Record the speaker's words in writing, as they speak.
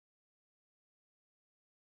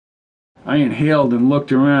I inhaled and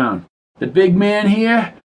looked around. The big man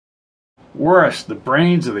here? Worse, the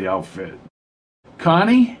brains of the outfit.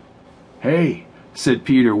 Connie? Hey, said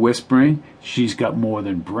Peter, whispering. She's got more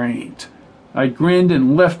than brains. I grinned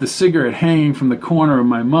and left the cigarette hanging from the corner of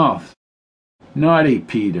my mouth. Naughty,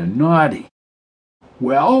 Peter, naughty.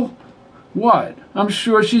 Well? What? I'm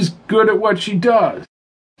sure she's good at what she does.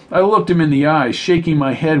 I looked him in the eyes, shaking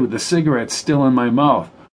my head with the cigarette still in my mouth.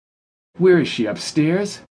 Where is she,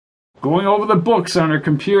 upstairs? Going over the books on her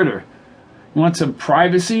computer. Want some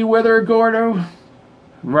privacy with her, Gordo?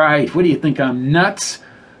 Right, what do you think, I'm nuts?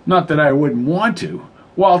 Not that I wouldn't want to.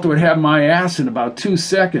 Walter would have my ass in about 2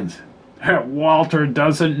 seconds. Walter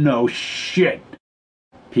doesn't know shit.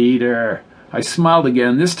 Peter. I smiled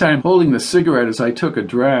again, this time holding the cigarette as I took a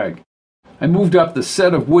drag. I moved up the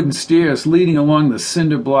set of wooden stairs leading along the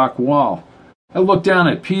cinder block wall. I looked down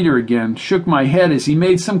at Peter again, shook my head as he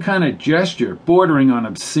made some kind of gesture bordering on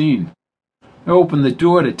obscene. I opened the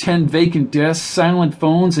door to 10 vacant desks, silent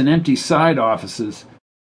phones, and empty side offices.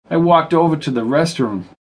 I walked over to the restroom.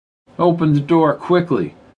 I opened the door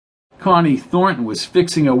quickly. Connie Thornton was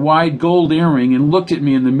fixing a wide gold earring and looked at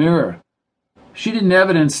me in the mirror. She didn't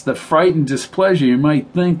evidence the frightened displeasure you might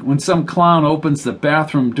think when some clown opens the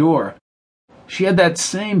bathroom door. She had that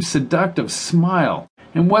same seductive smile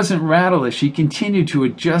and wasn't rattled as she continued to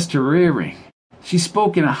adjust her earring. She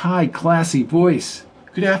spoke in a high, classy voice.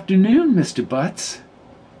 Good afternoon, Mr. Butts.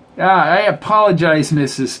 I apologize,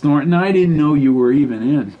 Mrs. Thornton. I didn't know you were even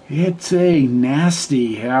in. It's a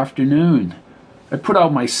nasty afternoon. I put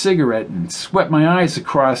out my cigarette and swept my eyes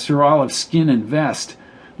across her olive skin and vest.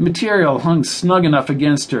 The material hung snug enough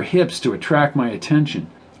against her hips to attract my attention.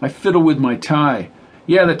 I fiddled with my tie.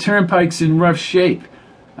 Yeah, the turnpike's in rough shape.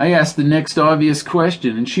 I asked the next obvious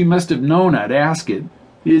question, and she must have known I'd ask it.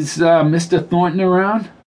 Is Mr. Thornton around?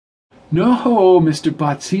 No, Mr.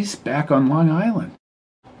 Butts, he's back on Long Island.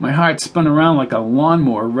 My heart spun around like a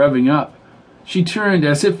lawnmower revving up. She turned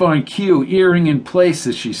as if on cue, earring in place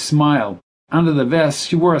as she smiled. Under the vest,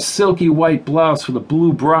 she wore a silky white blouse with a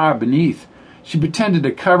blue bra beneath. She pretended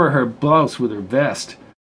to cover her blouse with her vest.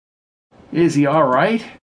 Is he all right?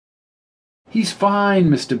 He's fine,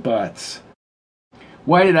 Mr. Butts.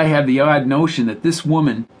 Why did I have the odd notion that this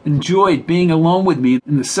woman enjoyed being alone with me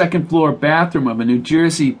in the second-floor bathroom of a New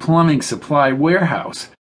Jersey plumbing supply warehouse?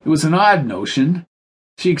 It was an odd notion.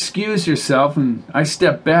 She excused herself, and I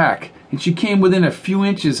stepped back, and she came within a few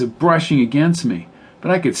inches of brushing against me,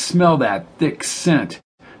 but I could smell that thick scent.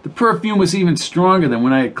 The perfume was even stronger than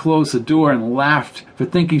when I had closed the door and laughed for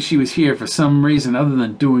thinking she was here for some reason other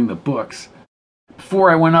than doing the books.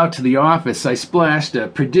 Before I went out to the office, I splashed a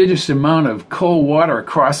prodigious amount of cold water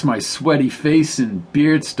across my sweaty face and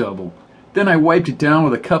beard stubble. Then I wiped it down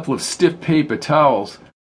with a couple of stiff paper towels.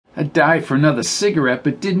 I dived for another cigarette,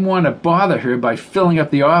 but didn't want to bother her by filling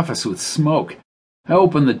up the office with smoke. I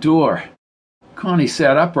opened the door. Connie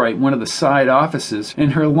sat upright in one of the side offices,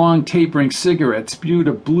 and her long tapering cigarette spewed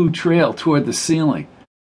a blue trail toward the ceiling.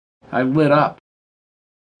 I lit up.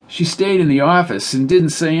 She stayed in the office and didn't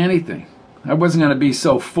say anything. I wasn't going to be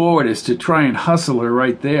so forward as to try and hustle her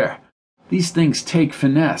right there. These things take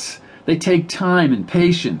finesse. They take time and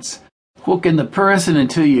patience. Hooking the person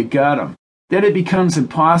until you got 'em. Then it becomes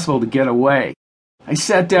impossible to get away. I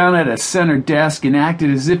sat down at a center desk and acted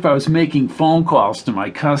as if I was making phone calls to my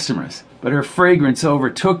customers. But her fragrance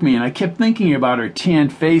overtook me, and I kept thinking about her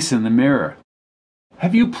tanned face in the mirror.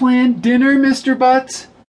 Have you planned dinner, Mr. Butts?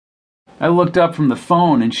 I looked up from the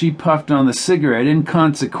phone, and she puffed on the cigarette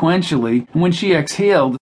inconsequentially, and when she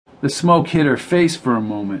exhaled, the smoke hit her face for a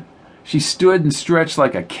moment. She stood and stretched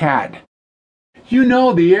like a cat. You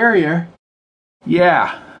know the area.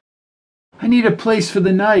 Yeah. I need a place for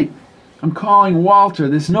the night. I'm calling Walter.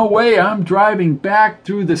 There's no way I'm driving back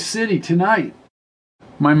through the city tonight.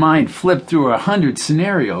 My mind flipped through 100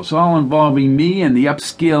 scenarios, all involving me and the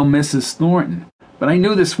upscale Mrs. Thornton. But I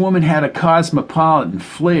knew this woman had a cosmopolitan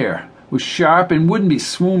flair, was sharp, and wouldn't be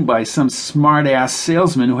swooned by some smart-ass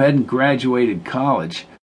salesman who hadn't graduated college.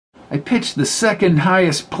 I pitched the second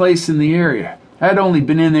highest place in the area. I'd only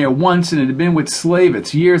been in there once, and it had been with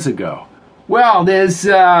Slavitz years ago. Well, there's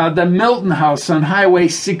the Milton House on Highway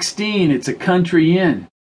 16. It's a country inn.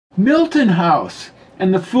 Milton House.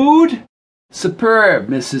 And the food? Superb,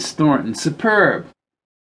 Mrs. Thornton, superb.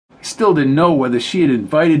 I still didn't know whether she had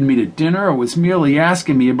invited me to dinner or was merely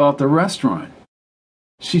asking me about the restaurant.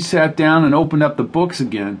 She sat down and opened up the books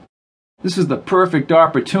again. This was the perfect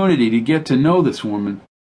opportunity to get to know this woman.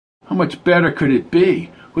 How much better could it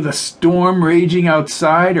be? With a storm raging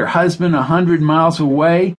outside, her husband 100 miles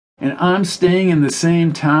away, and I'm staying in the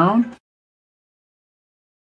same town?